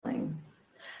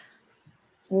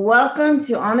Welcome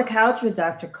to On the Couch with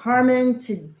Dr. Carmen.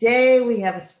 Today we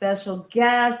have a special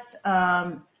guest,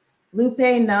 Lupe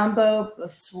Nambo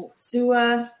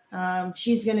Sua.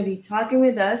 She's going to be talking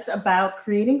with us about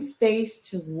creating space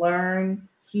to learn,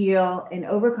 heal, and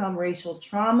overcome racial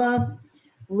trauma.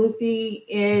 Lupe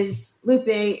is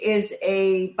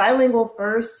a bilingual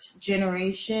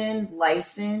first-generation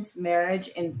licensed marriage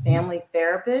and family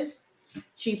therapist.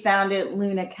 She founded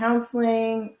Luna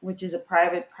Counseling, which is a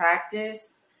private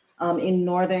practice in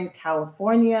Northern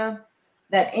California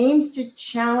that aims to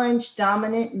challenge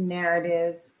dominant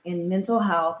narratives in mental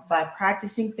health by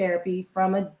practicing therapy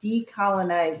from a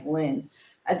decolonized lens.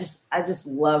 I just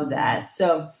love that.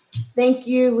 So thank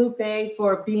you, Lupe,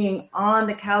 for being on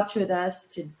the couch with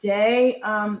us today.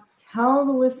 Tell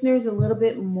the listeners a little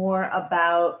bit more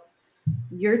about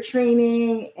your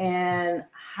training and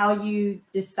how you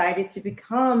decided to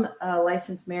become a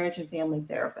licensed marriage and family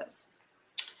therapist.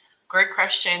 Great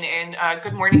question, and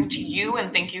good morning to you,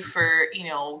 and thank you for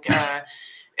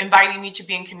inviting me to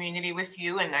be in community with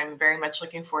you, and I'm very much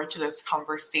looking forward to this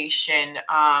conversation.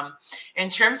 In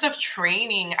terms of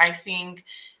training, I think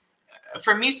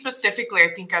for me specifically,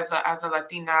 I think as a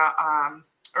Latina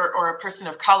or a person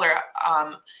of color,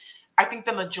 I think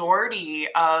the majority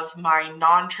of my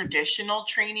non-traditional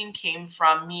training came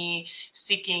from me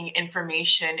seeking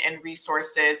information and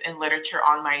resources and literature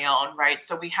on my own, right?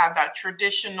 So we had that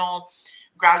traditional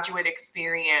graduate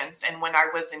experience. And when I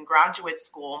was in graduate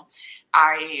school,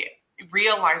 I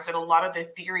realized that a lot of the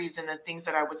theories and the things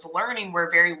that I was learning were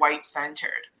very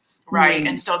white-centered. Right.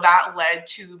 And so that led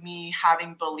to me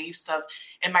having beliefs of,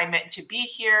 am I meant to be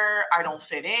here? I don't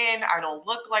fit in. I don't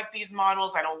look like these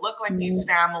models. I don't look like these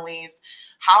families.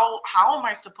 How am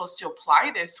I supposed to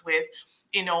apply this with,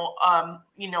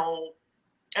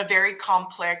 a very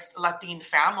complex Latin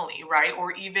family, right?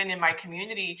 Or even in my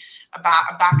community,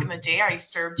 back in the day, I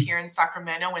served here in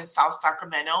Sacramento, in South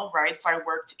Sacramento, right? So I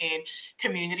worked in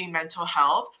community mental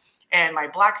health, and my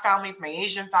Black families, my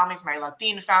Asian families, my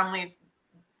Latin families,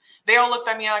 they all looked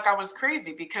at me like I was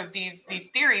crazy because these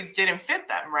theories didn't fit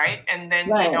them, right? And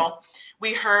then,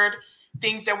 we heard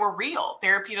things that were real.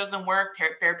 Therapy doesn't work.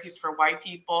 Therapy is for white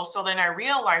people. So then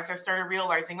I started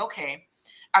realizing, okay,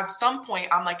 at some point,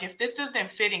 I'm like, if this isn't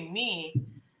fitting me,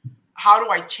 how do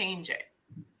I change it?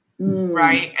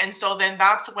 Right? And so then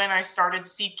that's when I started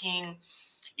seeking,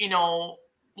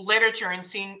 literature and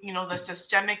seeing, the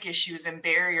systemic issues and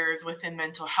barriers within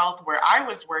mental health where I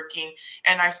was working.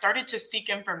 And I started to seek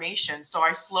information. So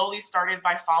I slowly started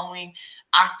by following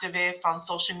activists on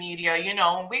social media,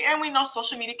 we know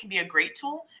social media can be a great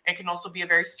tool. It can also be a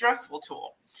very stressful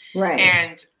tool. Right.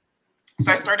 And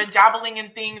so I started dabbling in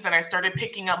things, and I started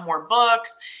picking up more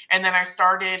books. And then I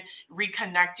started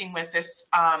reconnecting with this,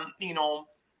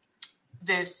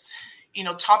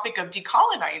 topic of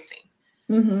decolonizing.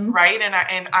 Right.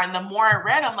 And the more I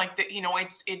read, I'm like,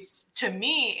 it's to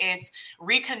me, it's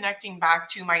reconnecting back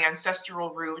to my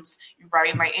ancestral roots,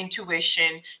 right? My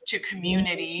intuition to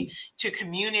community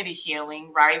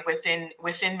healing, right?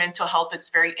 Within mental health, it's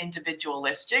very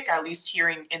individualistic, at least here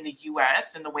in the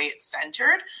US and the way it's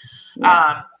centered.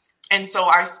 Yes. And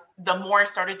so the more I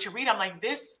started to read, I'm like,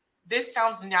 this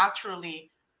sounds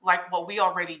naturally like what we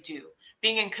already do.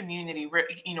 Being in community,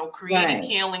 creating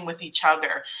healing with each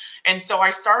other. And so I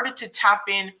started to tap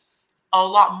in a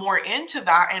lot more into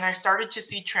that. And I started to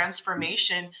see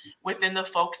transformation within the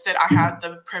folks that I had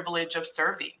the privilege of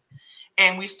serving.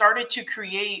 And we started to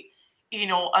create,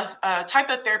 a type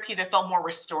of therapy that felt more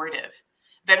restorative,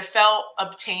 that felt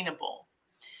obtainable,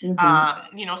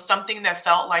 something that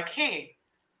felt like, hey,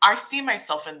 I see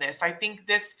myself in this. I think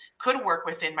this could work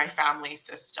within my family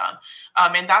system.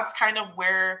 And that's kind of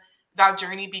where that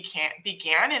journey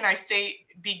began. And I say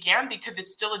began because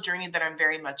it's still a journey that I'm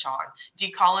very much on.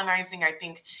 Decolonizing, I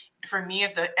think, for me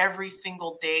is a every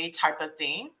single day type of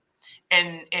thing.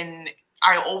 And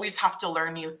I always have to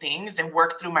learn new things and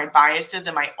work through my biases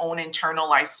and my own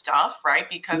internalized stuff, right?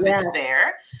 Because it's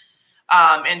there.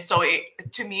 And so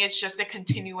to me, it's just a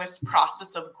continuous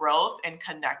process of growth and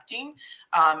connecting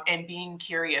and being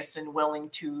curious and willing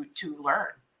to learn.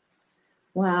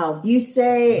 Wow. You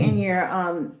say in your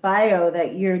bio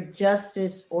that you're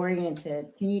justice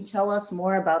oriented. Can you tell us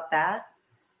more about that?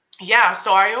 Yeah.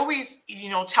 So I always,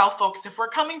 tell folks, if we're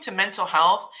coming to mental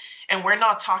health and we're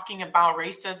not talking about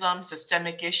racism,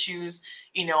 systemic issues,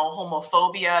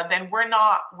 homophobia, then we're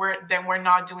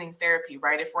not doing therapy,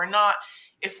 right? If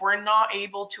we're not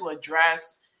able to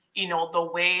address the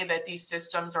way that these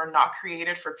systems are not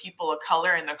created for people of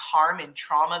color and the harm and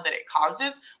trauma that it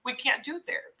causes, we can't do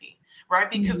therapy,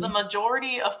 right? Because the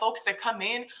majority of folks that come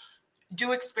in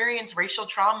do experience racial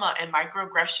trauma and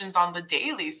microaggressions on the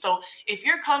daily. So if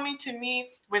you're coming to me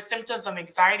with symptoms of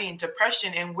anxiety and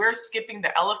depression, and we're skipping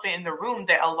the elephant in the room,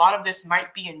 that a lot of this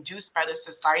might be induced by the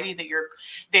society that you're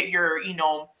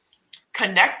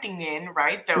connecting in,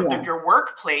 right? Your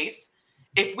workplace.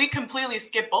 If we completely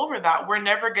skip over that, we're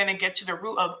never going to get to the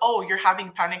root of, oh, you're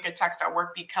having panic attacks at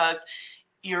work because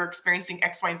you're experiencing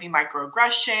X, Y, and Z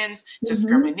microaggressions,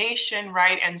 discrimination,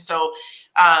 right? And so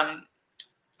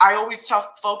I always tell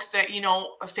folks that,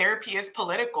 therapy is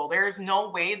political. There is no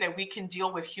way that we can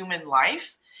deal with human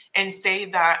life and say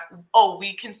that, oh,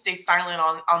 we can stay silent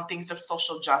on things of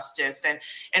social justice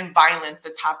and violence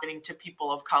that's happening to people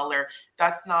of color.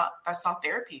 That's not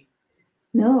therapy.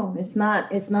 No, it's not.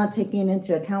 It's not taking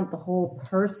into account the whole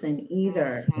person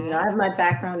either. I have my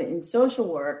background in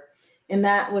social work, and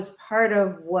that was part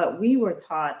of what we were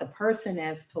taught, the person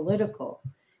as political.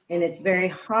 And it's very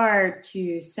hard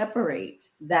to separate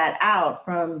that out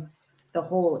from the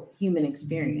whole human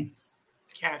experience.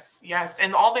 Yes.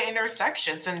 And all the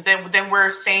intersections. And then we're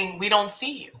saying we don't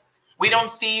see you. We don't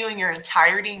see you in your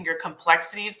entirety and your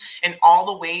complexities and all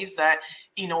the ways that,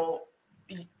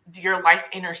 your life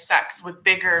intersects with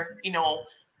bigger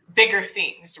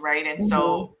things, right? And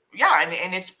so, yeah,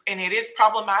 and it is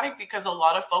problematic because a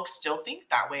lot of folks still think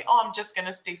that way. Oh, I'm just going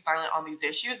to stay silent on these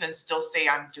issues and still say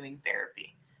I'm doing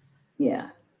therapy. Yeah.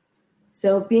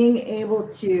 So being able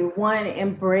to, one,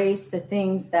 embrace the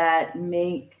things that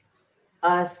make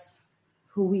us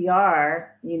who we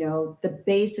are, the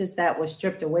basis that was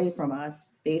stripped away from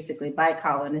us, basically by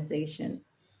colonization,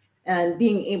 and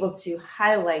being able to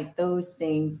highlight those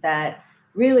things that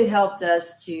really helped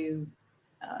us to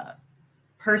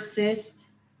persist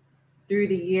through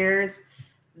the years.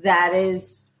 That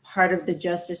is part of the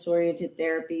justice-oriented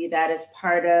therapy. That is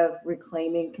part of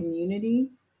reclaiming community.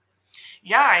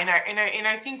 Yeah, and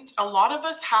I think a lot of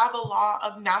us have a lot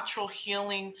of natural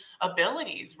healing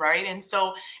abilities, right? And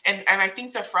so, and I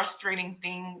think the frustrating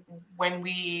thing when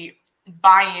we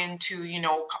buy into,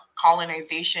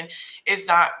 colonization is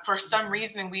that for some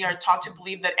reason we are taught to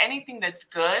believe that anything that's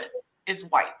good is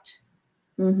white.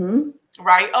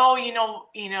 Right? Oh,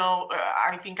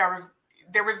 I think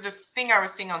there was this thing I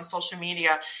was seeing on social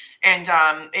media, and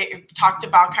it talked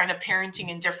about kind of parenting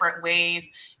in different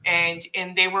ways, and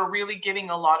they were really giving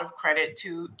a lot of credit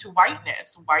to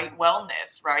whiteness, white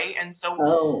wellness, right? And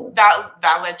so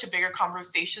that led to bigger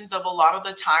conversations of a lot of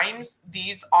the times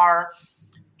these are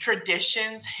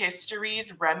traditions,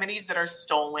 histories, remedies that are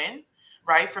stolen,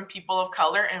 right, from people of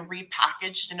color and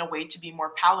repackaged in a way to be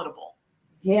more palatable.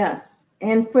 Yes.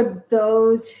 And for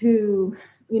those who,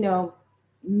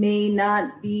 may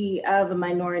not be of a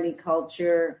minority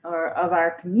culture or of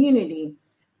our community,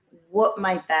 what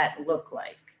might that look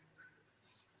like?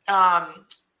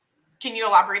 Can you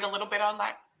elaborate a little bit on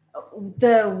that?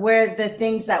 Where the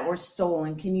things that were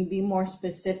stolen, can you be more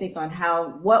specific on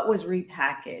what was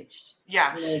repackaged?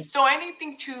 Yeah. So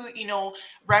anything to,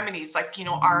 remedies, like,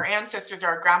 our ancestors or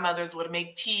our grandmothers would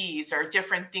make teas or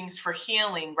different things for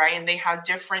healing, right? And they had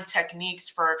different techniques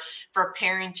for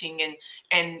parenting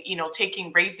and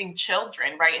raising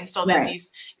children, right? And so then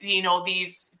these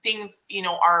things,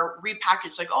 are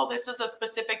repackaged like, oh, this is a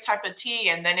specific type of tea.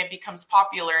 And then it becomes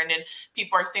popular. And then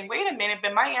people are saying, wait a minute,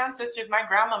 but my ancestors, my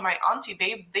grandma, my auntie,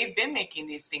 they've been making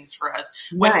these things for us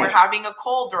when we're having a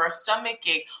cold or a stomach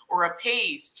ache or a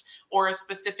paste or a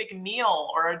specific meal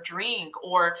or a drink,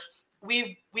 or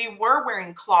we were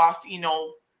wearing cloth,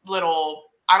 little,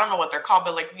 I don't know what they're called,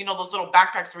 but like, those little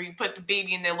backpacks where you put the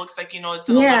baby and it looks like, it's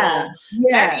in a little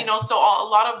bed, so a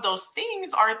lot of those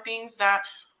things are things that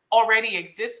already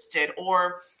existed.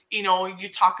 Or, you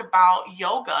talk about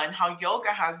yoga and how yoga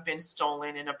has been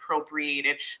stolen and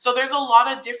appropriated. So there's a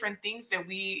lot of different things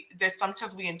that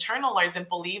sometimes we internalize and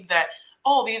believe that,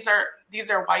 oh, these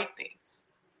are white things.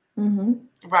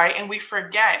 Right. And we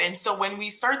forget. And so when we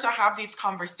start to have these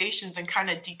conversations and kind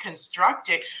of deconstruct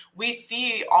it, we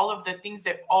see all of the things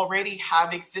that already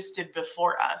have existed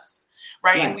before us.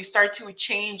 Right. And we start to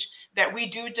change that we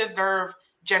do deserve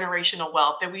generational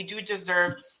wealth, that we do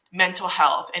deserve mental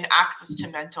health and access to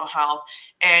mental health,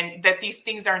 and that these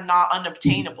things are not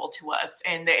unobtainable to us,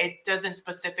 and that it doesn't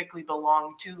specifically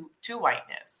belong to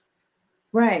whiteness.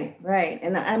 Right.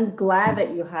 And I'm glad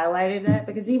that you highlighted that,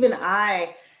 because even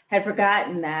I had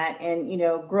forgotten that. And,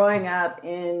 growing up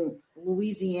in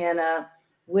Louisiana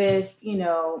with,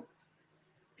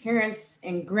 parents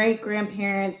and great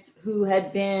grandparents who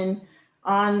had been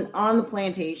on the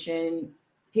plantation,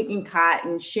 picking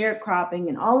cotton, sharecropping,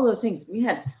 and all of those things. We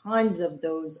had tons of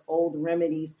those old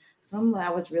remedies. Some I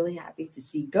was really happy to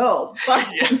see go, but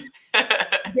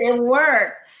it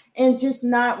worked. And just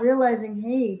not realizing,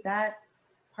 hey,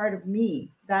 that's part of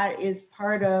me. That is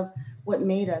part of what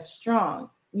made us strong.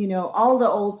 You know, all the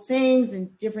old sayings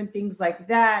and different things like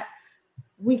that,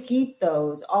 we keep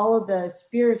those. All of the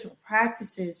spiritual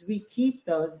practices, we keep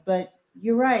those. But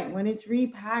you're right, when it's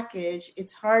repackaged,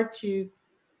 it's hard to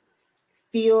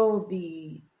feel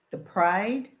the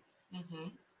pride,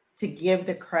 to give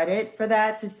the credit for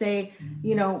that, to say,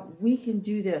 you know, we can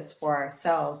do this for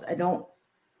ourselves. I don't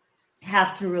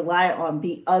have to rely on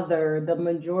the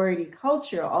majority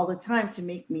culture all the time to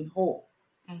make me whole.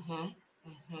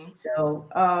 So,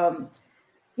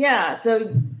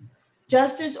 so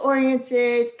justice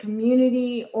oriented,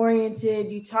 community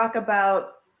oriented. You talk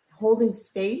about holding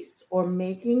space or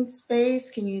making space.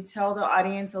 Can you tell the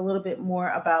audience a little bit more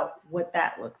about what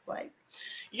that looks like?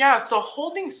 Yeah, so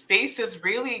holding space is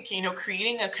really,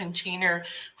 creating a container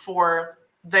for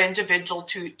the individual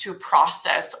to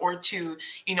process or to,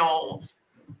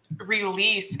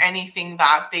 release anything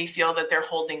that they feel that they're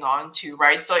holding on to,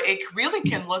 right? So it really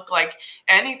can look like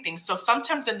anything. So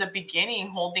sometimes in the beginning,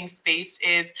 holding space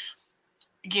is,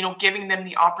 giving them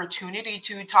the opportunity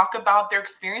to talk about their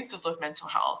experiences with mental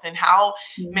health and how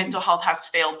mental health has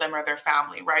failed them or their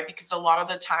family, right? Because a lot of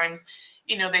the times,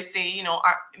 they say,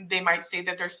 they might say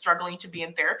that they're struggling to be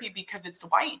in therapy because it's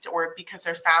white or because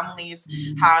their families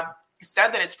have said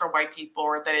that it's for white people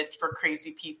or that it's for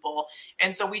crazy people.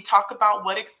 And so we talk about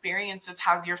what experiences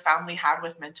has your family had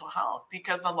with mental health,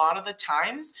 because a lot of the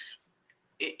times,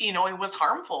 it was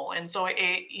harmful. And so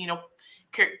it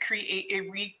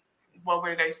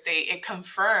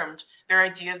confirmed their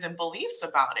ideas and beliefs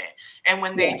about it. And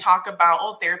when they talk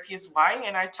about, therapy is white,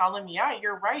 and I tell them, yeah,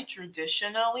 you're right.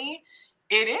 Traditionally,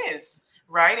 it is,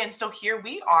 right? And so here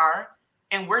we are,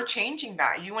 and we're changing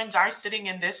that. You and I sitting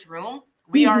in this room,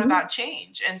 we are that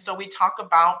change. And so we talk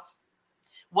about,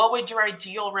 what would your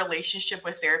ideal relationship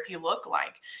with therapy look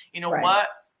like?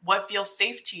 What feels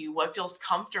safe to you? What feels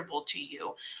comfortable to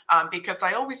you? Because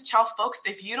I always tell folks,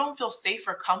 if you don't feel safe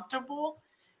or comfortable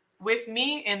with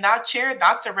me in that chair,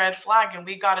 that's a red flag, and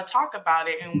we got to talk about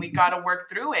it, and we got to work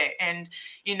through it. And,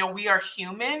 we are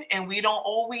human, and we don't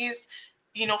always,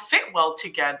 fit well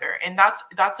together. And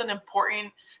that's an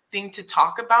important thing to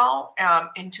talk about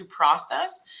and to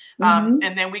process. And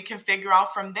then we can figure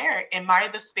out from there, am I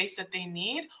the space that they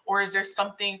need, or is there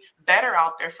something better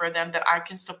out there for them that I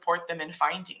can support them in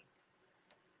finding?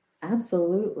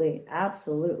 Absolutely.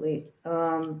 Absolutely.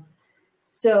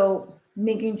 So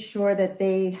making sure that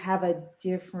they have a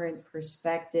different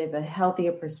perspective, a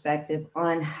healthier perspective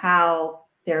on how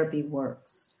therapy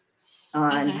works,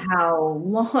 on how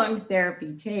long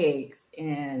therapy takes,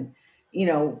 and,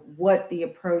 what the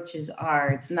approaches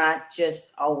are. It's not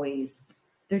just always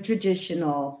the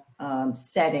traditional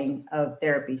setting of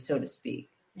therapy, so to speak.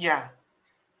 Yeah.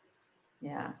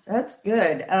 Yeah, so that's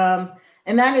good.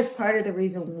 And that is part of the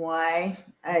reason why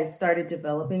I started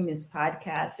developing this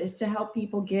podcast, is to help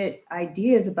people get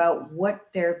ideas about what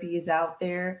therapy is out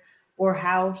there, or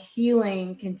how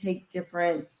healing can take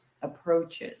different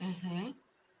approaches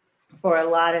for a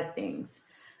lot of things.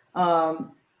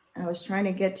 I was trying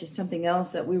to get to something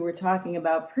else that we were talking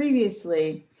about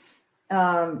previously,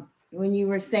 when you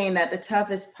were saying that the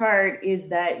toughest part is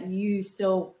that you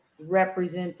still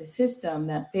represent the system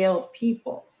that failed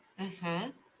people.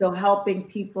 So helping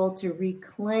people to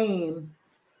reclaim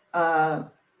a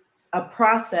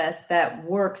process that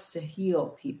works to heal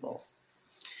people.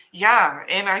 Yeah.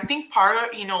 And I think part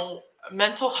of,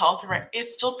 mental health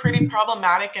is still pretty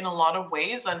problematic in a lot of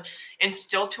ways. And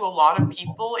still, to a lot of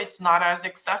people, it's not as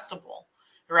accessible.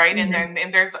 Right. And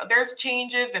there's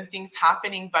changes and things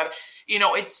happening, but,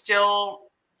 it's still,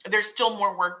 there's still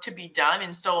more work to be done.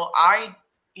 And so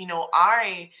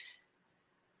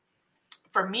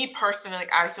for me personally,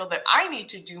 I feel that I need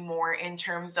to do more in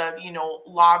terms of,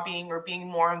 lobbying or being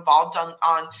more involved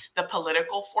on the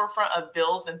political forefront of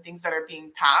bills and things that are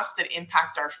being passed that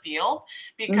impact our field.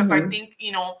 Because I think,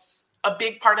 a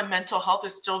big part of mental health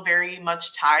is still very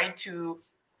much tied to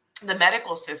the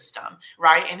medical system,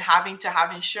 right? And having to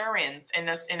have insurance and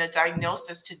a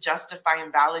diagnosis to justify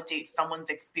and validate someone's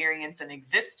experience and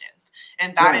existence.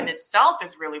 And that in itself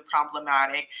is really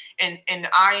problematic. And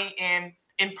I am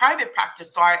in private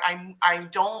practice, so I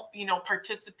don't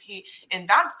participate in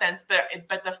that sense,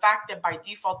 but the fact that by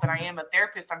default that I am a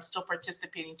therapist, I'm still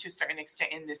participating to a certain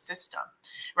extent in this system,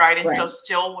 right? And so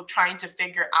still trying to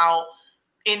figure out,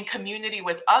 in community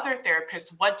with other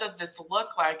therapists, what does this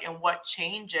look like and what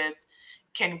changes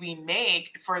can we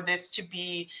make for this to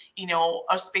be,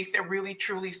 a space that really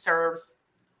truly serves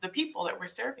the people that we're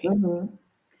serving? Mm-hmm.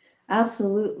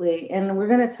 Absolutely. And we're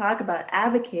going to talk about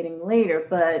advocating later,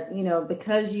 but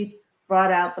because you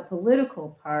brought out the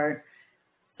political part,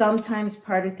 sometimes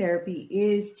part of therapy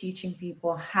is teaching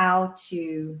people how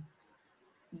to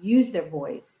use their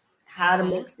voice, how to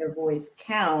make their voice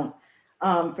count,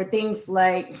 for things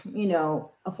like,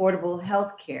 affordable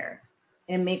health care,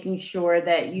 and making sure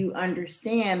that you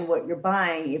understand what you're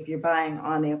buying if you're buying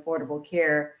on the Affordable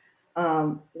Care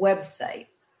website.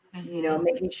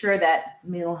 Making sure that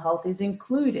mental health is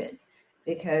included,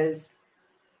 because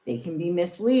they can be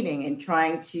misleading and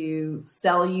trying to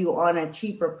sell you on a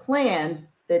cheaper plan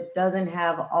that doesn't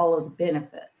have all of the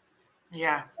benefits.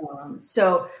 Yeah.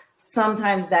 So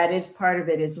sometimes that is part of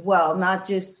it as well, not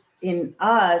just in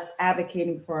us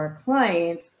advocating for our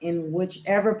clients in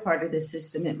whichever part of the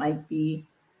system it might be,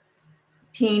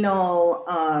 penal,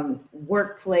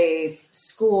 workplace,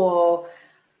 school,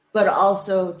 but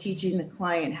also teaching the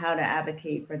client how to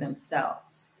advocate for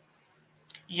themselves.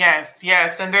 Yes.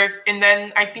 And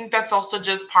then I think that's also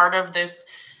just part of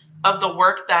the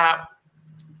work that,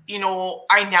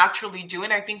 I naturally do.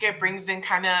 And I think it brings in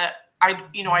kind of, I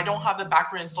don't have the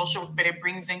background in social work, but it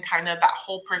brings in kind of that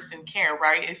whole person care,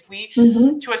 right? If we,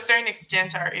 to a certain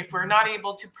extent, if we're not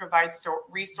able to provide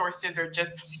resources or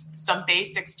just some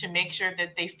basics to make sure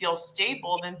that they feel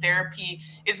stable, then therapy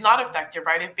is not effective,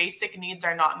 right? If basic needs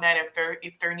are not met,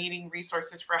 if they're needing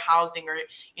resources for housing or,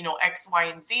 X, Y,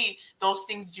 and Z, those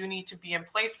things do need to be in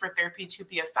place for therapy to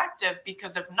be effective,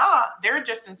 because if not, they're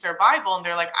just in survival and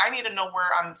they're like, I need to know where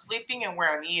I'm sleeping and where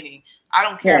I'm eating. I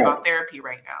don't care about therapy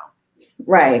right now.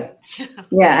 Right.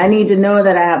 Yeah. I need to know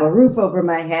that I have a roof over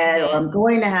my head, or I'm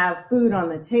going to have food on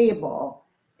the table,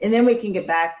 and then we can get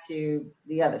back to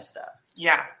the other stuff.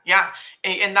 Yeah.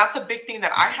 And that's a big thing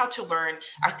that I had to learn,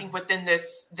 I think, within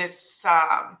this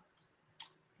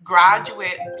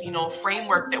graduate,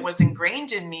 framework that was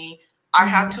ingrained in me. I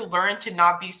had to learn to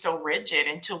not be so rigid,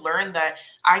 and to learn that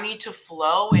I need to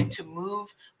flow and to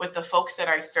move with the folks that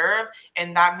I serve.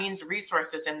 And that means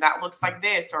resources, and that looks like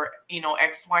this, or,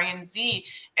 X, Y, and Z.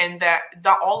 And that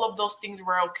all of those things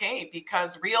were okay,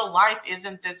 because real life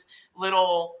isn't this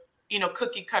little,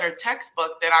 cookie cutter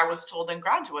textbook that I was told in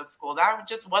graduate school. That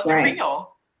just wasn't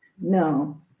real.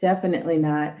 No, definitely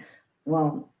not.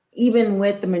 Well, even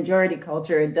with the majority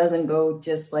culture, it doesn't go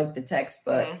just like the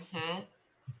textbook.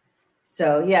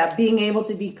 So yeah, being able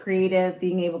to be creative,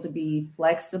 being able to be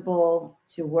flexible,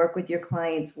 to work with your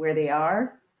clients where they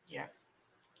are. Yes.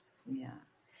 Yeah.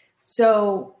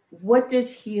 So what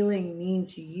does healing mean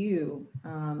to you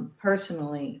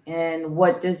personally? And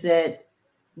what does it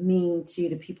mean to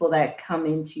the people that come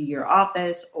into your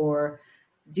office or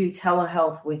do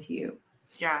telehealth with you?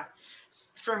 Yeah.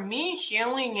 For me,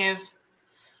 healing is,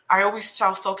 I always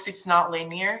tell folks, it's not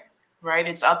linear. Right?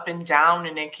 It's up and down,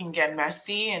 and it can get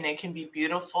messy, and it can be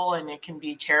beautiful, and it can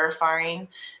be terrifying,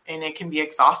 and it can be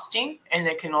exhausting, and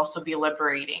it can also be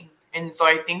liberating. And so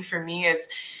I think for me is,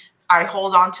 I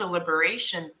hold on to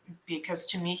liberation, because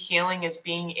to me, healing is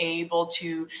being able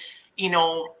to,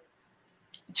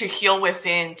 to heal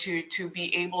within, to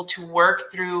be able to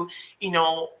work through,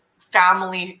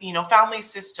 family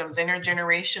systems,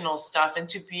 intergenerational stuff, and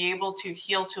to be able to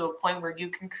heal to a point where you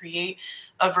can create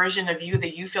a version of you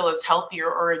that you feel is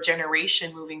healthier, or a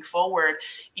generation moving forward,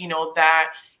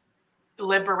 that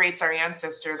liberates our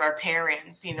ancestors, our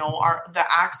parents, the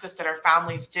access that our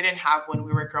families didn't have when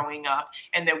we were growing up,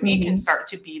 and that we can start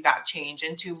to be that change,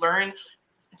 and to learn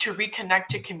to reconnect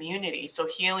to community. So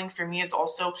healing for me is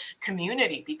also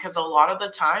community, because a lot of the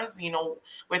times,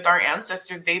 with our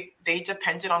ancestors, they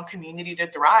depended on community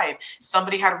to thrive.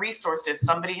 Somebody had resources,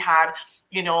 somebody had,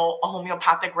 a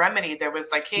homeopathic remedy that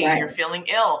was like, hey, you're feeling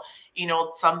ill.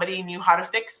 Somebody knew how to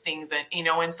fix things,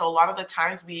 and so a lot of the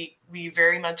times we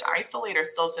very much isolate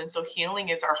ourselves. And so healing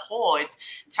is our whole, it's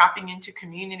tapping into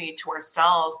community, to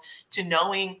ourselves, to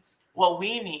knowing what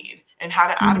we need and how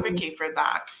to advocate for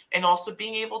that. And also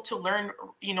being able to learn,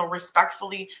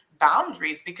 respectfully,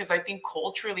 boundaries, because I think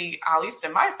culturally, at least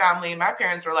in my family, my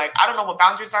parents were like, I don't know what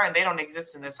boundaries are, and they don't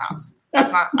exist in this house.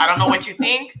 That's not, I don't know what you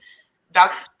think.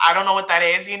 I don't know what that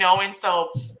is, and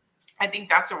so I think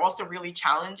that's also really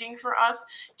challenging for us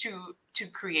to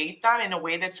create that in a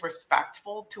way that's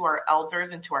respectful to our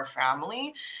elders and to our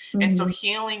family. And so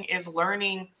healing is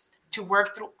learning to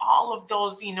work through all of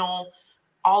those,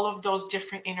 all of those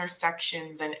different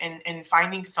intersections, and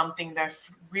finding something that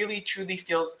really truly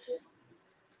feels,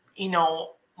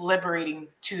 liberating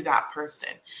to that person.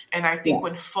 And I think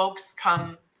when folks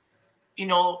come,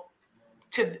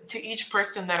 to each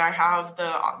person that I have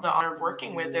the honor of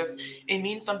working with, is it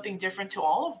means something different to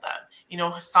all of them. You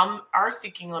know, some are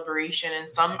seeking liberation and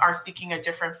some are seeking a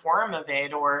different form of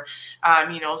it, or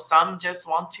you know, some just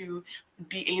want to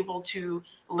be able to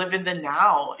live in the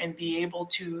now and be able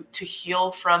to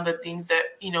heal from the things that,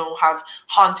 you know, have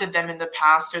haunted them in the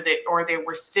past, or they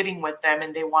were sitting with them,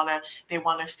 and they want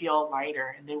to feel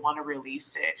lighter and they want to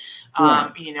release it.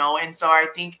 You know, and so I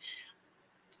think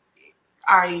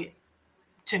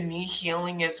to me,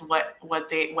 healing is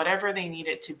whatever they need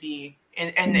it to be.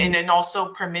 And also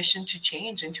permission to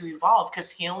change and to evolve,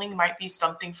 because healing might be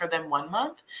something for them 1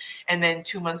 month, and then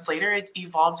 2 months later it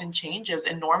evolves and changes,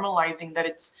 and normalizing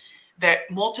that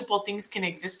multiple things can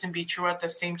exist and be true at the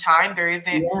same time. There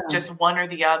isn't just one or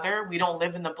the other. We don't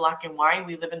live in the black and white.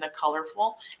 We live in the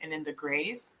colorful and in the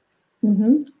grays.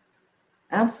 Mm-hmm.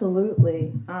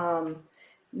 Absolutely.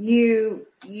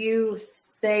 You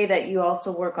say that you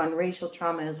also work on racial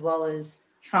trauma as well as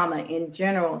trauma in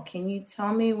general. Can you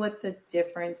tell me what the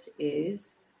difference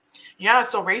is? Yeah,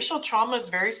 so racial trauma is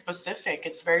very specific.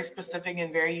 It's very specific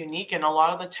and very unique. And a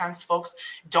lot of the times folks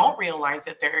don't realize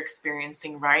that they're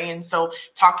experiencing, right? And so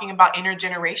talking about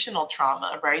intergenerational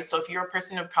trauma, right? So if you're a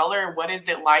person of color, what is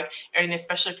it like, and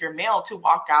especially if you're male, to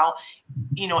walk out,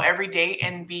 you know, every day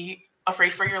and be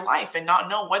afraid for your life and not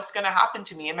know what's going to happen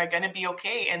to me? Am I going to be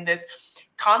okay? And this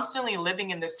constantly living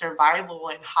in this survival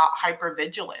and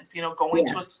hypervigilance, you know, going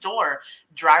to a store,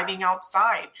 driving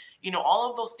outside, you know, all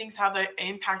of those things have an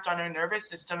impact on our nervous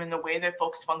system and the way that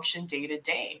folks function day to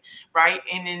day, right?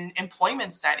 And in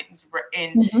employment settings,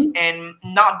 and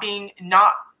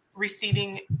not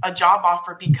receiving a job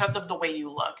offer because of the way you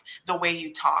look, the way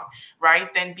you talk,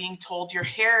 right? Then being told your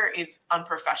hair is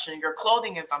unprofessional, your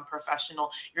clothing is unprofessional,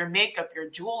 your makeup, your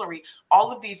jewelry,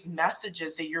 all of these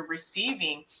messages that you're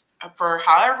receiving for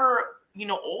however, you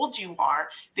know, old you are,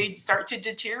 they start to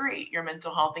deteriorate your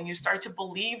mental health, and you start to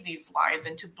believe these lies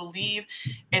and to believe,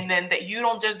 and then that you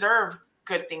don't deserve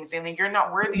good things, and that you're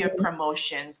not worthy of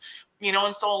promotions, you know.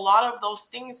 And so a lot of those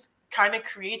things kind of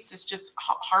creates this just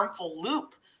harmful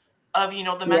loop of, you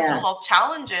know, the mental health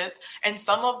challenges. And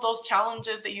some of those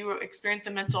challenges that you experience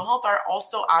in mental health are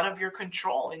also out of your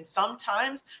control. And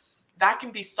sometimes that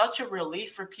can be such a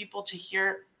relief for people to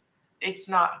hear, it's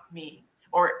not me,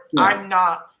 or I'm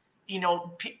not, you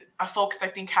know, folks I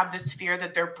think have this fear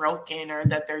that they're broken or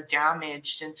that they're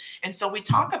damaged. And so we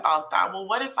talk about that. Well,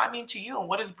 what does that mean to you? And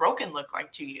what does broken look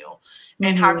like to you?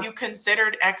 And have you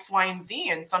considered X, Y, and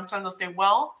Z? And sometimes they'll say,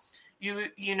 well,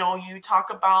 you know, you talk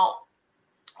about,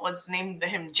 let's name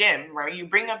him Jim, right? You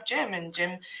bring up Jim, and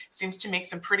Jim seems to make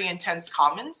some pretty intense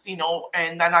comments, you know,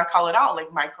 and then I call it out, like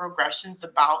microaggressions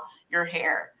about your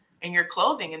hair and your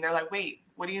clothing. And they're like, wait,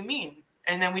 what do you mean?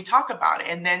 And then we talk about it.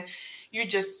 And then you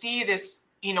just see this,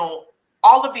 you know,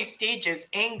 all of these stages,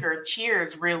 anger,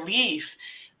 tears, relief,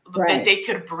 that they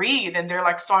could breathe. And they're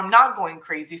like, so I'm not going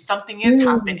crazy. Something is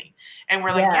happening. And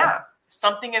we're like, yeah,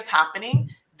 something is happening.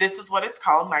 This is what it's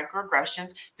called,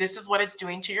 microaggressions. This is what it's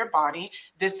doing to your body.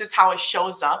 This is how it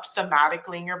shows up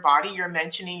somatically in your body. You're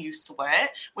mentioning you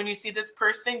sweat when you see this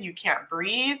person. You can't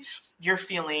breathe. You're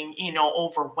feeling, you know,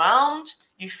 overwhelmed.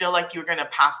 You feel like you're going to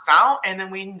pass out. And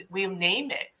then we name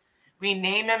it. We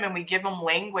name them and we give them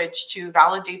language to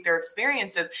validate their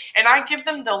experiences. And I give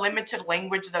them the limited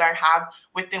language that I have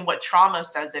within what trauma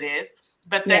says it is.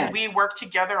 But then we work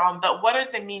together on what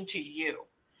does it mean to you?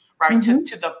 Right,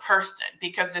 to the person,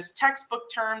 because this textbook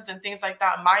terms and things like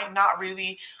that might not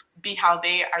really be how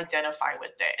they identify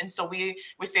with it. And so we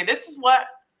say, this is what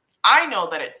I know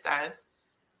that it says.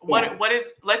 What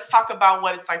is, let's talk about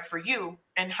what it's like for you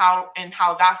and how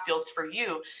that feels for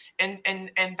you. And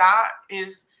that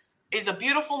is a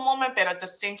beautiful moment, but at the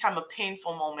same time a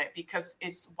painful moment, because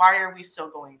it's, why are we still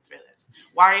going through this?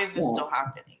 Why is this still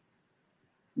happening?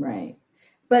 Right.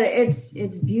 But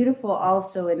it's beautiful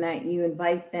also in that you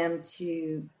invite them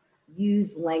to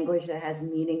use language that has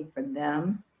meaning for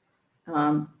them,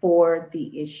 for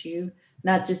the issue,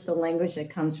 not just the language that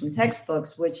comes from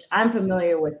textbooks, which I'm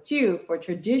familiar with too for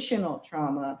traditional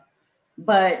trauma,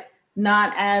 but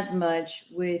not as much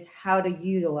with how to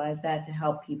utilize that to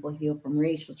help people heal from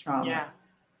racial trauma.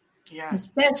 Yeah.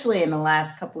 Especially in the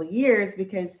last couple of years,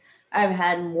 because I've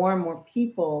had more and more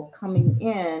people coming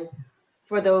in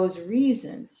for those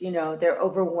reasons. You know, they're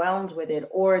overwhelmed with it,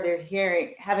 or they're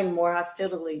having more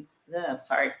hostility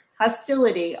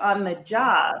on the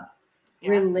job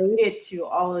related to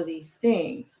all of these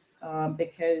things,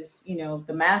 because, you know,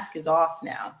 the mask is off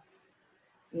now,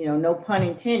 you know, no pun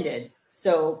intended.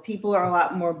 So people are a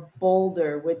lot more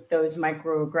bolder with those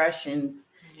microaggressions,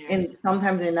 and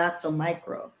sometimes they're not so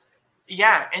micro.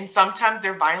 Yeah, and sometimes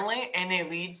they're violent and it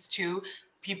leads to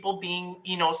people being,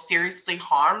 seriously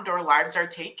harmed or lives are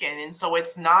taken. And so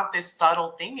it's not this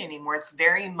subtle thing anymore. It's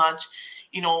very much,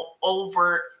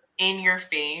 over in your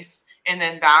face. And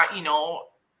then that,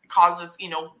 causes,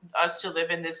 us to live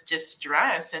in this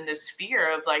distress and this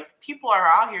fear of like people are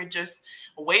out here just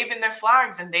waving their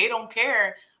flags and they don't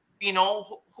care,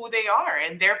 who they are.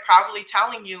 And they're probably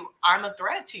telling you, I'm a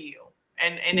threat to you.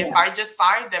 And if I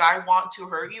decide that I want to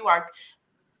hurt you,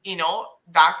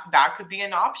 that could be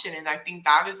an option. And I think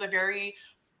that is a very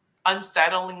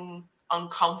unsettling,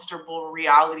 uncomfortable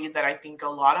reality that I think a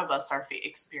lot of us are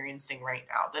experiencing right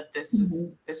now, that this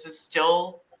is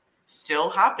still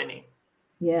happening.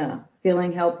 Yeah.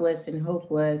 Feeling helpless and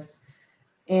hopeless.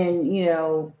 And,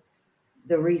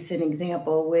 the recent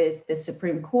example with the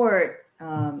Supreme Court,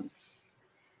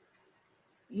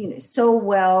 so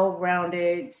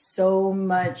well-rounded, so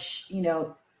much,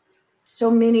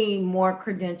 so many more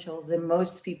credentials than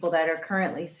most people that are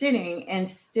currently sitting, and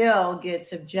still get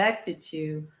subjected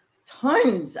to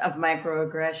tons of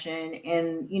microaggression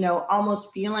and,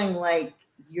 almost feeling like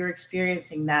you're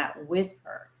experiencing that with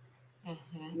her,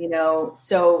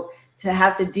 so to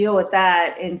have to deal with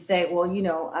that and say, well,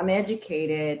 I'm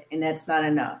educated and that's not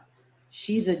enough.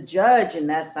 She's a judge and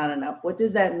that's not enough. What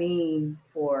does that mean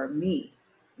for me?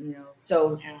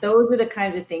 Those are the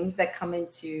kinds of things that come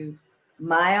into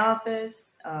my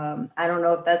office. I don't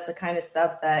know if that's the kind of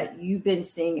stuff that you've been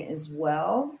seeing as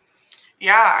well.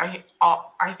 Yeah,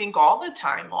 I think all the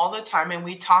time. And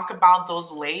we talk about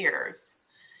those layers,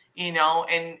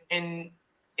 and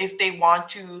if they want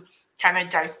to kind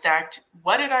of dissect,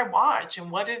 what did I watch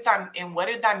and what did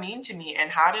that mean to me?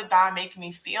 And how did that make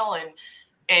me feel?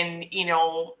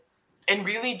 And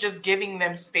really just giving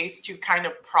them space to kind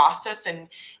of process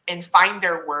and find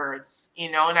their words,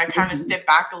 and I kind of sit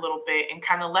back a little bit and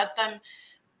kind of let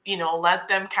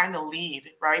them kind of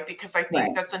lead, right? Because I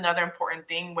think that's another important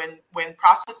thing when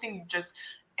processing just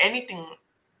anything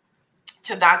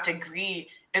to that degree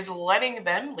is letting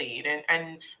them lead.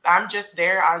 And I'm just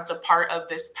there as a part of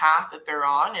this path that they're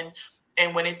on.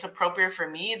 And when it's appropriate for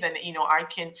me, then, I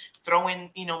can throw in,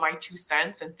 my 2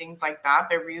 cents and things like that,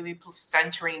 but really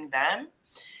centering them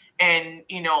and,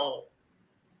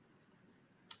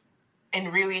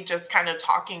 and really just kind of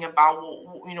talking about,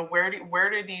 where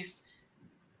do these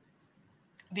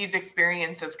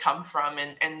experiences come from,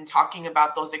 and talking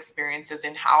about those experiences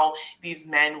and how these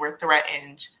men were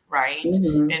threatened. Right.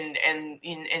 And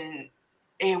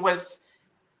it was,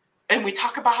 and we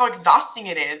talk about how exhausting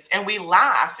it is, and we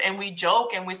laugh and we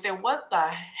joke and we say, what the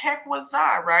heck was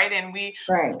that? Right. And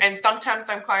and sometimes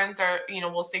some clients are,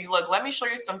 will say, look, let me show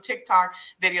you some TikTok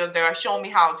videos that are showing me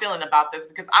how I'm feeling about this,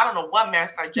 because I don't know what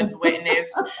mess I just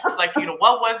witnessed. Like,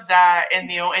 what was that? And,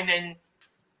 and then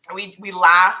we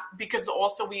laugh, because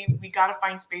also we got to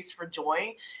find space for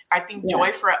joy. I think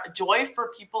joy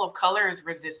for people of color is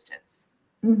resistance.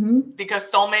 Because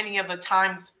so many of the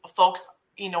times folks,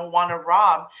 want to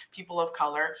rob people of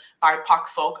color, BIPOC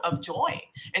folk, of joy.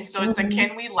 And so it's like,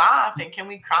 can we laugh and can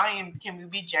we cry and can we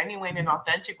be genuine and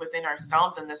authentic within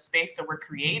ourselves in the space that we're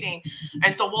creating?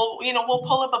 And so we'll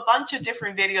pull up a bunch of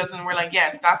different videos and we're like,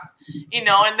 yes, that's, and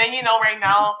then, right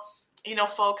now,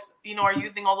 folks, are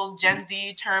using all those Gen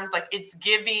Z terms, like it's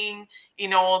giving,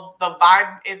 the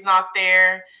vibe is not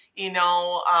there,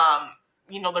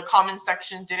 the comment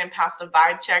section didn't pass the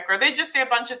vibe check, or they just say a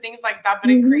bunch of things like that, but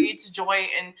it creates joy.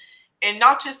 And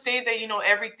not to say that,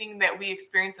 everything that we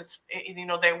experience is,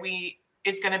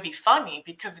 is going to be funny,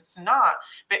 because it's not.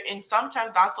 And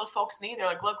sometimes that's what folks need. They're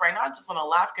like, look, right now I just want to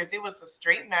laugh because it was a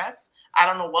straight mess. I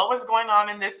don't know what was going on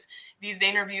in these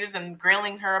interviews and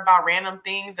grilling her about random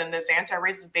things and this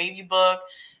anti-racist baby book.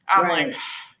 I'm like,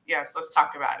 yes, let's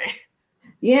talk about it.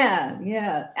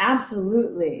 Yeah,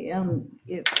 absolutely.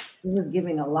 It was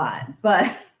giving a lot, but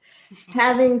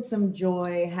having some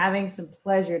joy, having some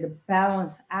pleasure to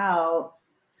balance out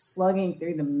slugging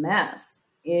through the mess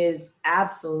is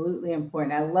absolutely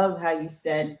important. I love how you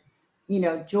said,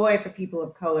 joy for people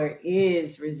of color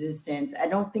is resistance. I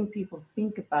don't think people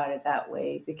think about it that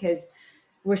way, because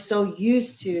we're so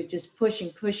used to just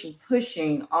pushing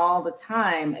all the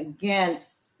time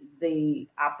against the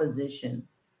opposition.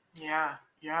 Yeah.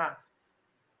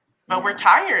 But we're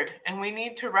tired and we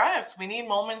need to rest. We need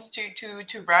moments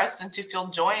to rest and to feel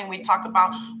joy. And we talk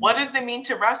about, what does it mean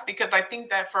to rest? Because I think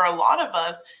that for a lot of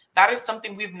us, that is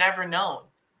something we've never known.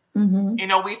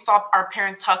 We saw our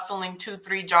parents hustling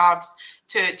 2-3 jobs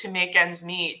to make ends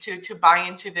meet, to buy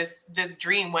into this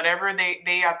dream, whatever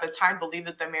they at the time believed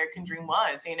that the American dream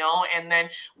was, and then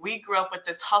we grew up with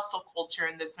this hustle culture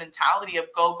and this mentality of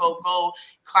go,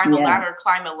 climb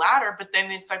a ladder. But then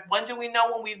it's like, when do we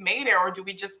know when we've made it, or do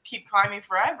we just keep climbing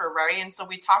forever, right? And so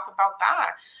we talk about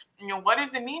that. What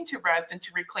does it mean to rest and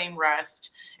to reclaim rest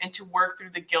and to work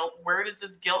through the guilt? Where does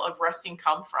this guilt of resting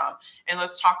come from? And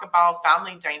let's talk about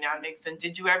family dynamics. And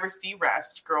did you ever see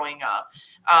rest growing up?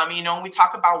 We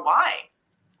talk about why.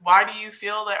 Why do you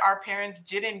feel that our parents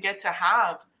didn't get to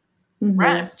have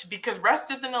rest? Because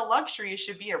rest isn't a luxury; it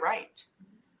should be a right.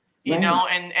 And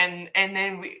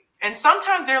then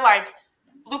sometimes they're like,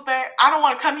 Lupe, I don't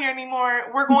want to come here anymore.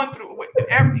 We're going through,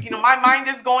 my mind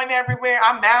is going everywhere.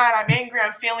 I'm mad. I'm angry.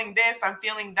 I'm feeling this. I'm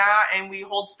feeling that. And we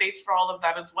hold space for all of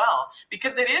that as well,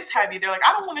 because it is heavy. They're like,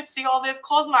 I don't want to see all this.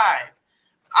 Close my eyes.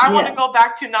 I want to go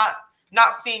back to not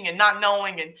seeing and not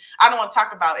knowing. And I don't want to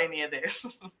talk about any of this.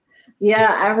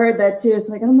 Yeah, I heard that too. It's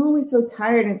like, I'm always so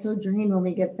tired and so drained when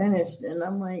we get finished. And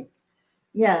I'm like,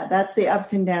 yeah, that's the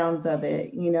ups and downs of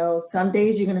it. Some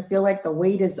days you're going to feel like the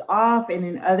weight is off, and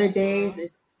then other days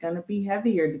it's going to be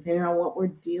heavier depending on what we're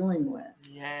dealing with.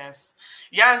 Yes.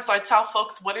 Yeah. And so I tell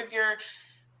folks, what is your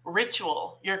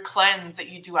ritual, your cleanse that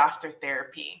you do after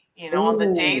therapy?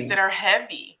 The days that are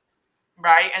heavy,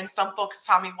 right? And some folks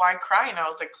tell me, why crying? I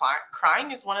was like,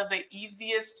 crying is one of the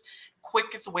easiest,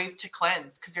 quickest ways to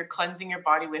cleanse, because you're cleansing your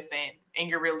body within and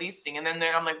you're releasing. And then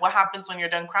I'm like, what happens when you're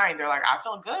done crying? They're like, I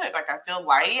feel good. Like, I feel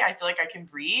light. I feel like I can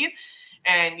breathe.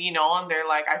 And, and they're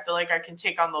like, I feel like I can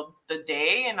take on the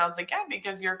day. And I was like, yeah,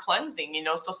 because you're cleansing,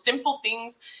 so simple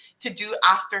things to do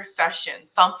after sessions.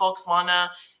 Some folks want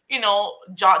to,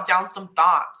 jot down some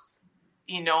thoughts,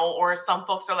 or some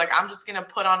folks are like, I'm just going to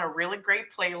put on a really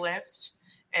great playlist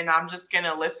and I'm just going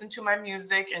to listen to my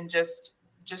music and just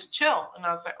chill. And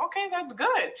I was like, okay, that's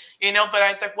good. But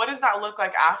it's like, what does that look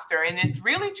like after? And it's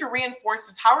really to reinforce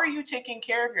is, how are you taking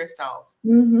care of yourself?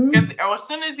 Because as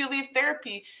soon as you leave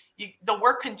therapy, the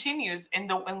work continues in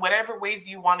whatever ways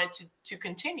you want it to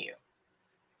continue.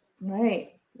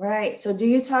 Right. So do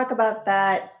you talk about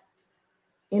that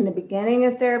in the beginning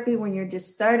of therapy when you're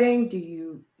just starting? Do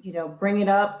you, bring it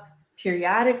up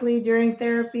periodically during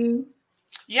therapy?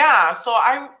 Yeah. So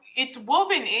it's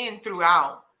woven in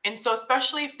throughout. And so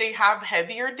especially if they have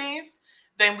heavier days,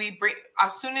 then we bring,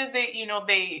 as soon as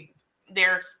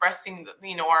they're expressing,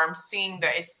 or I'm seeing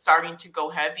that it's starting to go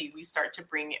heavy, we start to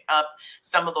bring up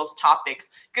some of those topics.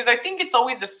 Because I think it's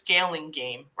always a scaling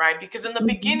game, right? Because in the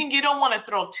beginning, you don't want to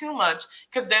throw too much,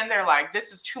 because then they're like,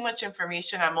 this is too much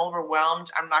information. I'm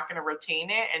overwhelmed. I'm not going to retain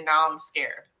it. And now I'm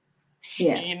scared.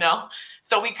 Yeah.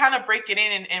 So we kind of break it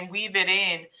in and weave it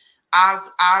in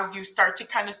as you start to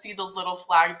kind of see those little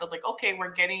flags of like, okay,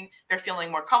 they're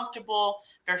feeling more comfortable.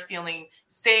 They're feeling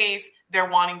safe. They're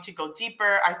wanting to go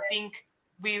deeper. I think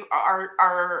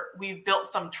we've built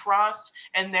some trust.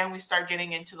 And then we start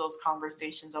getting into those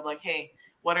conversations of like, hey,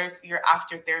 what is your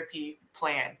after therapy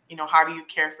plan? How do you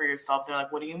care for yourself? They're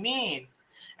like, what do you mean?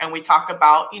 And we talk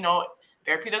about,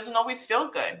 therapy doesn't always feel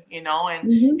good, and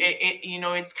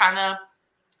it's kind of,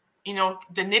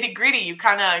 the nitty gritty. You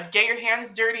kind of get your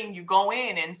hands dirty and you go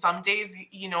in, and some days,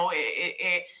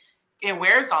 it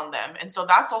wears on them. And so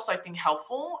that's also, I think,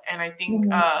 helpful. And I think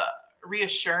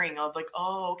reassuring of like,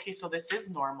 oh, okay, so this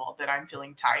is normal that I'm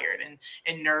feeling tired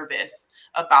and nervous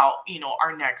about,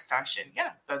 our next session.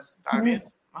 Yeah, that is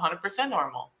 100%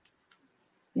 normal.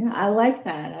 Yeah, I like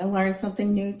that. I learned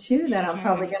something new too that I'm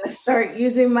probably going to start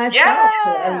using myself.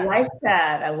 Yeah. I like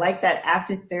that. I like that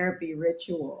after therapy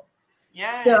ritual. Yeah.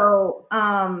 So,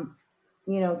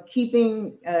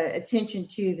 keeping attention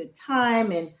to the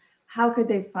time, and how could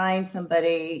they find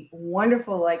somebody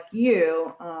wonderful like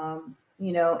you,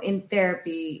 in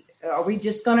therapy? Are we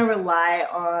just going to rely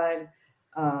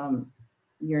on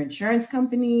your insurance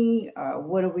company?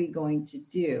 What are we going to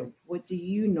do? What do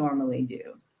you normally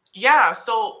do? Yeah.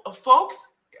 So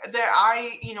folks that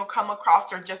I, come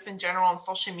across, or just in general on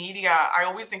social media, I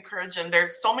always encourage them.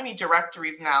 There's so many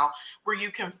directories now where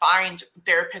you can find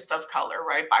therapists of color,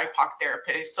 right? BIPOC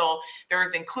therapists. So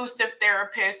there's inclusive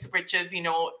therapists, which is,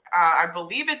 I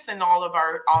believe it's in all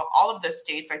of the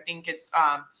states. I think it's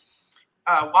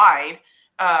worldwide,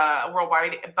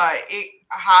 but it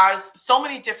has so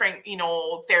many different,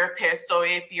 therapists. So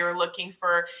if you're looking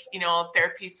for,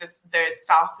 therapists that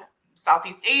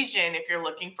Southeast Asian, if you're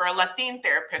looking for a Latin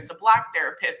therapist, a Black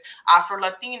therapist,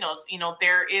 Afro-Latinos,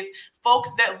 there is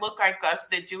folks that look like us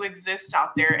that do exist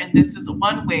out there. And this is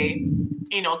one way,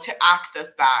 to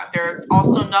access that. There's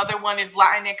also another one is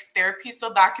Latinx therapy.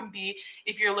 So that can be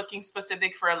if you're looking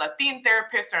specific for a Latin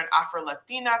therapist or an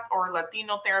Afro-Latina or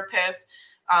Latino therapist.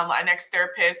 Latinx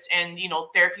therapist, and,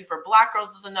 therapy for Black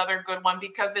girls is another good one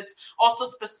because it's also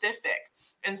specific.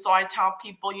 And so I tell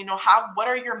people, what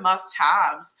are your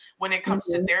must-haves when it comes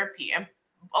to therapy? And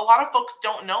a lot of folks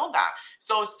don't know that.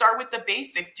 So start with the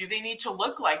basics. Do they need to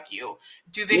look like you?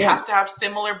 Do they have to have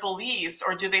similar beliefs?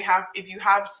 Or do they have, if you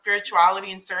have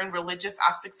spirituality in certain religious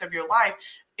aspects of your life,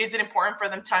 is it important for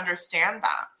them to understand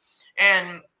that?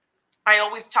 And I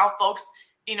always tell folks,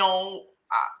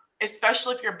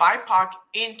 especially if you're BIPOC,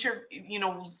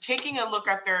 taking a look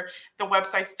at the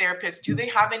website's therapist, do they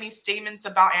have any statements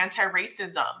about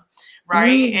anti-racism,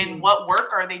 right? And what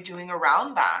work are they doing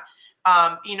around that?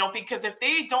 Because if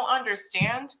they don't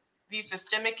understand these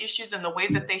systemic issues and the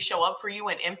ways that they show up for you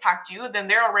and impact you, then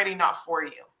they're already not for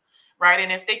you, right?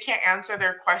 And if they can't answer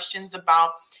their questions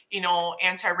about,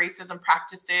 anti-racism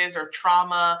practices or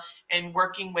trauma and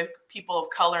working with people of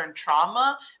color and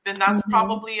trauma, then that's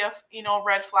probably a,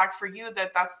 red flag for you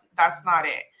that's not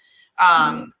it.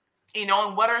 And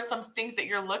what are some things that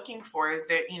you're looking for? Is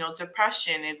it,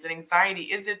 depression? Is it anxiety?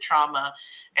 Is it trauma?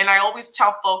 And I always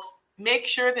tell folks, make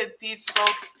sure that these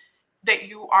folks that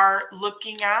you are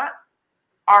looking at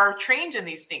are trained in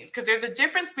these things, because there's a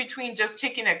difference between just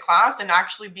taking a class and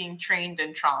actually being trained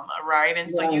in trauma, right? And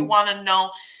so you want to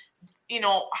know,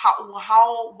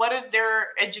 what is their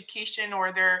education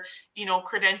or their,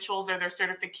 credentials or their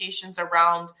certifications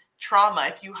around trauma.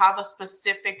 If you have a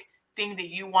specific thing that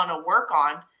you want to work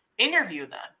on, interview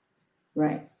them.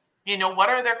 Right. What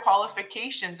are their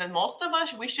qualifications? And most of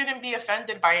us, we shouldn't be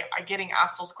offended by getting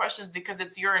asked those questions, because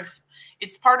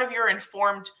it's part of your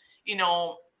informed,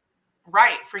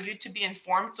 right, for you to be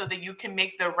informed so that you can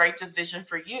make the right decision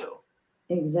for you.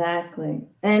 Exactly.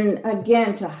 And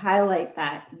again, to highlight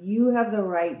that, you have the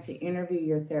right to interview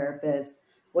your therapist,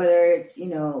 whether it's,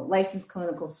 licensed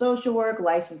clinical social work,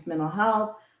 licensed mental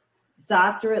health,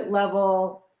 doctorate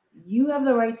level. You have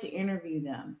the right to interview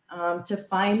them, to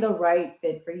find the right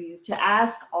fit for you, to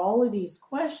ask all of these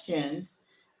questions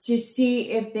to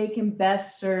see if they can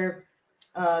best serve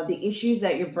the issues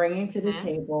that you're bringing to the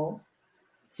table,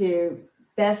 to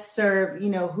best serve,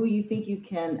 who you think you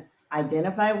can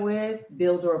identify with,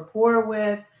 build a rapport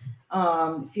with,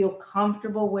 feel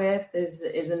comfortable with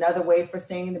is another way for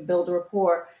saying to build a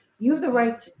rapport. You have the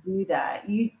right to do that.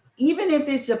 Even if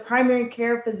it's a primary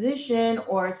care physician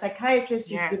or a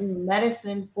psychiatrist who's giving you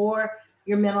medicine for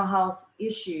your mental health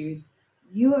issues,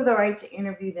 you have the right to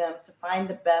interview them to find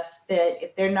the best fit.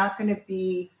 If they're not going to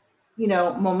be,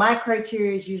 my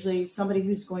criteria is usually somebody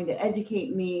who's going to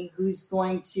educate me, who's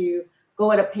going to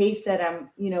go at a pace that I'm,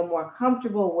 more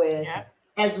comfortable with,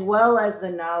 as well as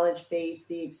the knowledge base,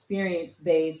 the experience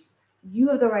base. You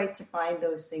have the right to find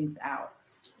those things out.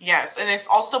 Yes. And it's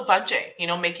also budget,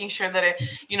 making sure that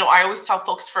I always tell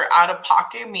folks for out of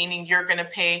pocket, meaning you're going to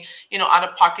pay, out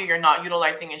of pocket, you're not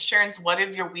utilizing insurance. What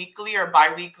is your weekly or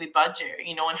biweekly budget,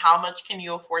 and how much can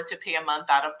you afford to pay a month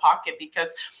out of pocket?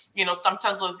 Because,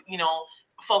 sometimes with,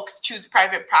 folks choose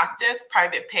private practice,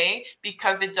 private pay,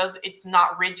 because it's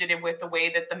not rigid with the way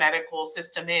that the medical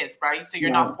system is, right? So you're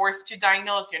not forced to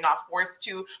diagnose, you're not forced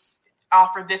to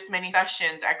offer this many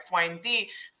sessions, X, Y, and Z.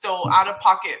 So out of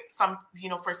pocket,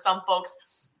 for some folks,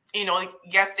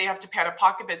 yes, they have to pay out of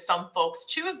pocket, but some folks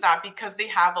choose that because they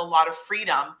have a lot of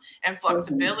freedom and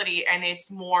flexibility, and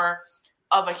it's more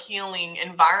of a healing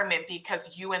environment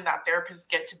because you and that therapist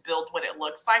get to build what it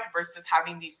looks like versus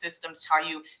having these systems tell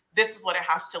you this is what it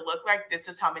has to look like, this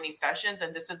is how many sessions,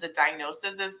 and this is the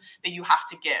diagnosis that you have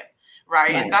to give.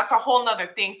 Right. And that's a whole nother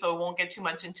thing. So we won't get too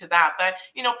much into that. But,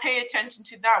 pay attention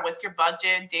to that. What's your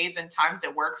budget, days and times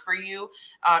that work for you,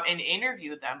 and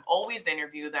interview them. Always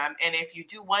interview them. And if you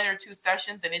do 1 or 2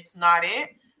 sessions and it's not it,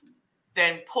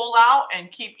 then pull out and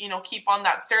keep on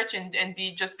that search and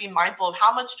just be mindful of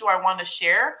how much do I want to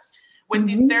share with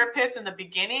these therapists in the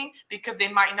beginning, because they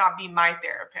might not be my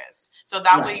therapist. So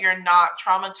that way you're not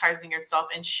traumatizing yourself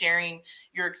and sharing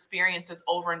your experiences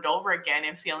over and over again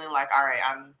and feeling like, all right,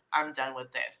 I'm done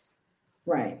with this.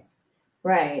 Right.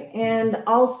 And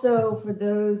also for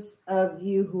those of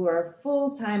you who are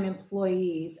full-time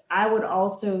employees, I would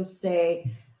also say,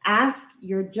 ask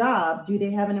your job, do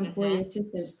they have an employee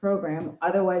assistance program,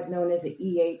 otherwise known as an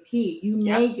EAP? You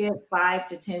may get 5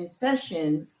 to 10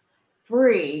 sessions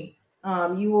free.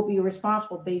 You will be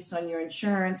responsible based on your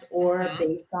insurance or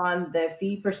based on the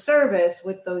fee for service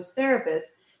with those therapists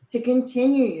to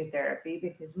continue your therapy,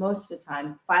 because most of the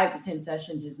time 5 to 10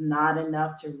 sessions is not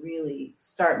enough to really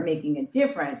start making a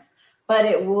difference, but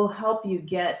it will help you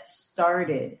get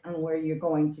started on where you're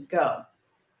going to go.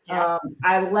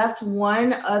 I left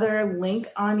one other link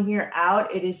on here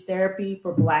out. It is Therapy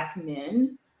for Black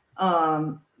Men.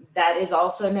 That is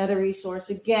also another resource,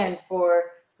 again, for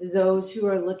those who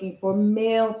are looking for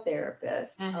male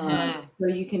therapists. So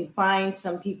you can find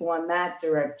some people on that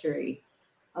directory.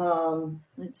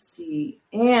 Let's see.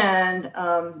 And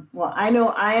well, I know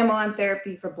I am on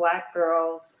Therapy for Black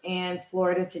Girls and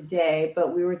Florida Today,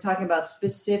 but we were talking about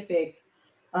specific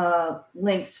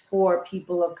links for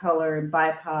people of color and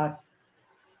BIPOC.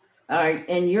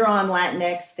 And you're on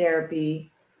Latinx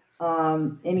Therapy.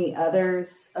 Any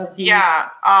others of these? Yeah,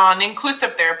 on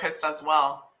Inclusive Therapists as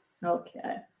well.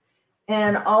 Okay.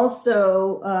 And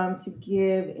also to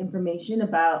give information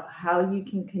about how you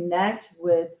can connect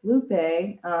with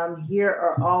Lupe, here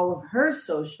are all of her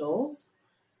socials.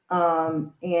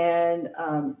 And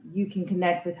you can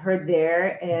connect with her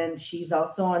there. And she's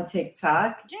also on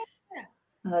TikTok. Yeah.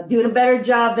 Doing a better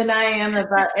job than I am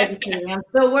about educating. I'm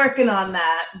still working on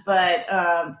that, but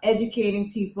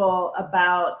educating people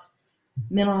about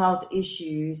mental health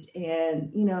issues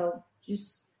and,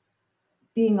 just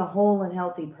being a whole and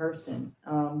healthy person,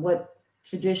 what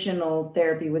traditional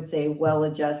therapy would say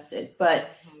well-adjusted, but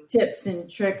tips and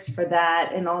tricks for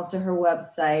that, and also her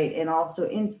website and also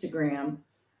Instagram.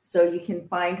 So you can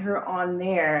find her on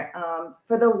there.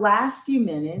 For the last few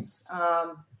minutes,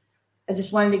 I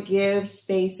just wanted to give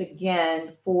space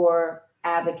again for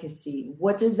advocacy.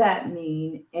 What does that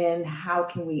mean and how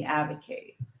can we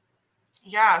advocate?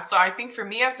 Yeah, so I think for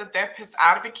me as a therapist,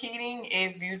 advocating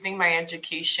is using my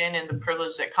education and the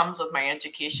privilege that comes with my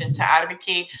education to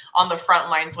advocate on the front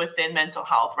lines within mental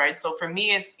health, right? So for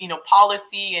me, it's,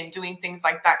 policy and doing things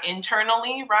like that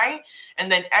internally, right?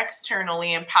 And then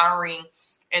externally empowering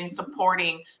and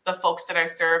supporting the folks that I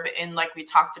serve in, like we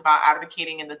talked about,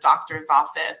 advocating in the doctor's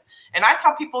office. And I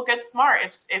tell people, get smart.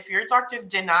 If your doctor's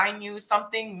denying you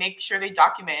something, make sure they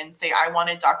document and say, I want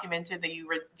it documented that you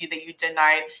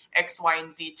denied X, Y, and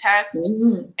Z test,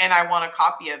 and I want a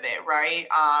copy of it, right?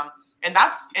 And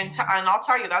I'll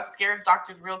tell you, that scares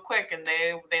doctors real quick, and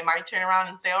they might turn around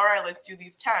and say, all right, let's do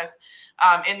these tests.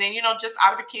 And then, just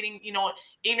advocating,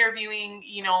 interviewing,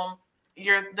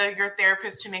 your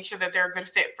therapist to make sure that they're a good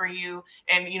fit for you,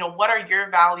 and what are your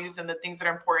values and the things that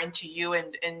are important to you,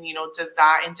 and does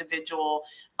that individual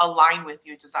align with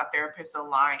you, does that therapist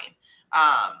align?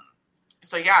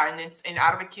 So yeah, and it's in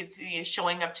advocacy is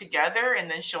showing up together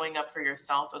and then showing up for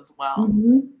yourself as well.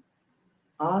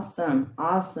 Awesome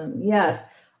Yes,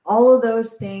 all of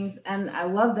those things. And I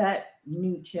love that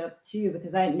new tip too,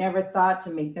 because I never thought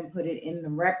to make them put it in the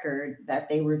record that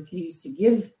they refuse to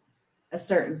give a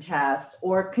certain test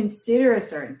or consider a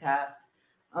certain test.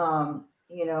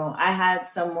 I had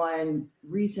someone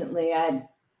recently, I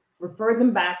referred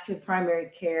them back to primary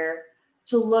care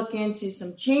to look into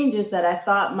some changes that I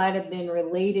thought might have been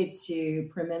related to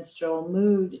premenstrual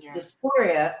mood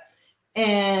dysphoria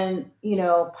and,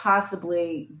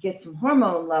 possibly get some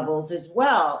hormone levels as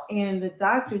well. And the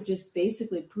doctor just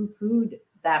basically poo-pooed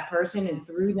that person and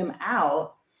threw them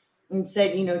out and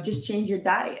said, just change your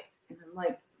diet. And I'm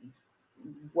like,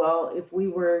 well, if we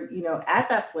were, at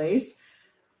that place,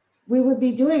 we would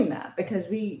be doing that because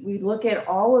we look at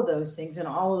all of those things and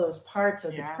all of those parts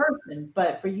of the person.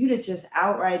 But for you to just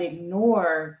outright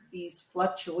ignore these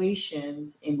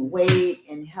fluctuations in weight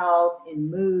and health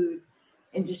and mood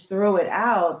and just throw it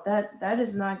out, that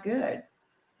is not good.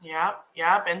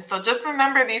 Yep. And so just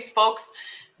remember, these folks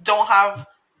don't have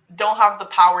the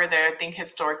power that I think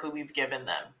historically we've given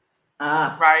them.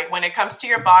 Right? When it comes to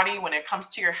your body, when it comes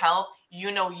to your health,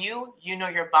 you know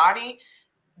your body.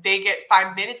 They get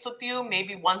 5 minutes with you,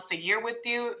 maybe once a year with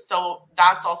you. So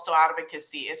that's also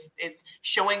advocacy, is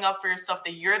showing up for yourself,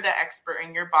 that you're the expert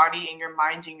in your body, in your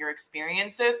mind, in your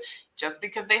experiences. Just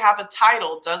because they have a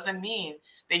title doesn't mean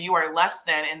that you are less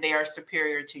than and they are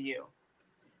superior to you.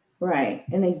 Right.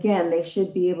 And again, they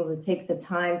should be able to take the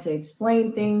time to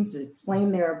explain things, to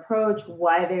explain their approach,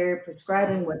 why they're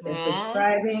prescribing what they're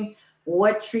prescribing,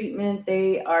 what treatment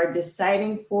they are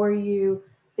deciding for you.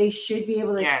 They should be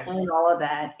able to explain all of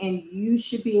that. And you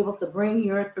should be able to bring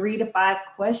your 3 to 5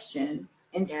 questions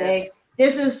and say,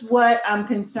 this is what I'm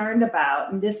concerned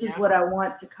about. And this is what I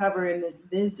want to cover in this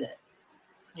visit.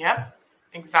 Yep,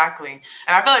 exactly.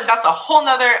 And I feel like that's a whole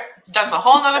nother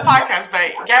podcast.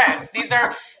 But yes, these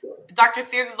are Dr.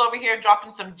 Sears is over here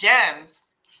dropping some gems.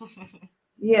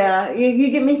 Yeah,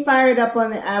 you get me fired up on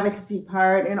the advocacy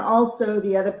part. And also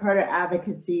the other part of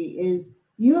advocacy is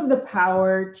you have the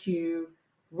power to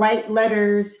write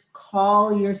letters,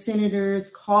 call your senators,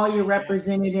 call your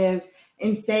representatives,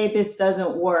 and say this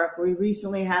doesn't work. We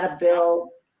recently had a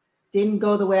bill, didn't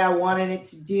go the way I wanted it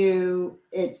to do.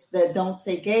 It's the Don't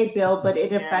Say Gay bill, but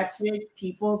it affected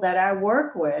people that I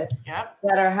work with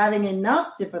that are having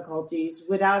enough difficulties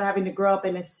without having to grow up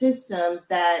in a system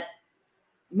that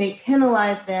may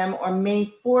penalize them or may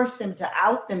force them to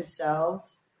out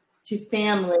themselves to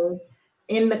family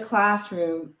in the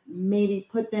classroom, maybe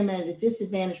put them at a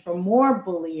disadvantage for more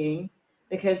bullying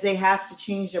because they have to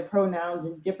change their pronouns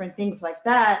and different things like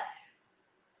that.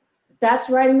 That's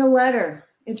writing a letter.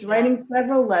 It's writing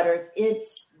several letters.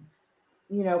 It's,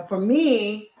 for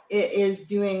me, it is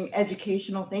doing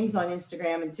educational things on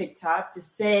Instagram and TikTok to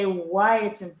say why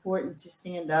it's important to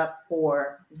stand up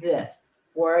for this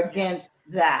or against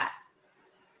that.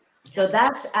 So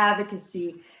that's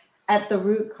advocacy at the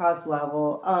root cause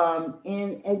level,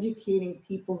 in educating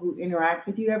people who interact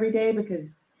with you every day,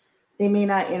 because they may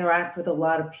not interact with a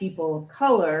lot of people of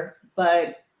color,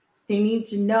 but they need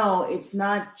to know it's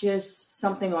not just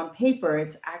something on paper,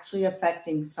 it's actually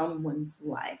affecting someone's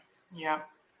life. Yeah,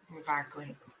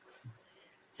 exactly.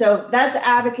 So that's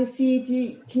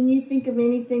advocacy. Can you think of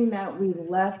anything that we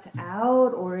left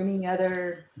out or any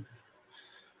other?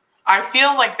 I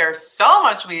feel like there's so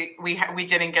much we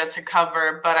didn't get to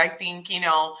cover, but I think,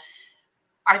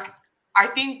 I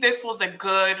think this was a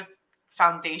good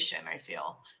foundation, I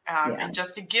feel. And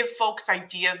just to give folks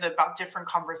ideas about different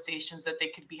conversations that they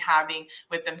could be having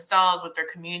with themselves, with their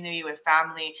community, with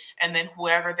family, and then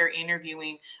whoever they're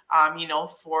interviewing,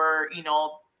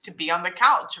 to be on the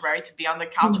couch, right? To be on the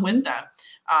couch with them.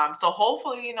 So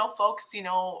hopefully, folks,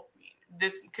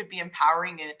 this could be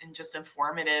empowering and just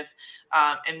informative,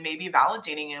 and maybe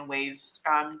validating in ways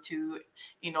to,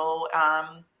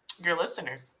 your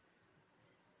listeners.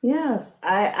 Yes,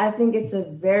 I think it's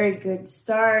a very good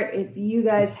start. If you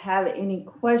guys have any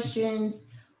questions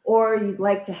or you'd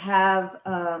like to have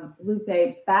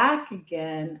Lupe back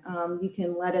again, you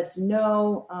can let us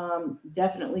know.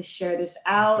 Definitely share this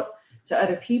out to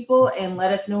other people and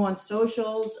let us know on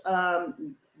socials.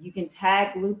 You can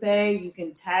tag Lupe. You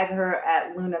can tag her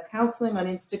at Luna Counseling on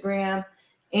Instagram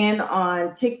and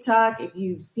on TikTok if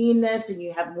you've seen this and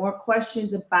you have more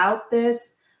questions about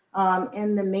this.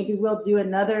 And then maybe we'll do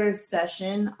another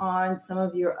session on some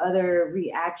of your other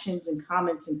reactions and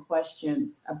comments and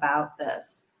questions about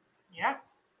this. Yeah.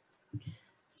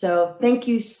 So thank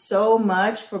you so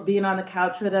much for being on the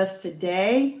couch with us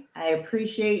today. I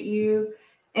appreciate you.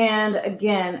 And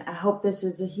again, I hope this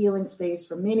is a healing space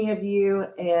for many of you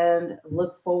and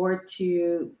look forward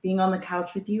to being on the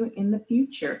couch with you in the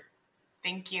future.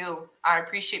 Thank you. I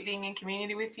appreciate being in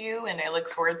community with you, and I look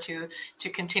forward to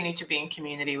continue to be in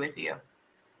community with you.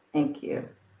 Thank you.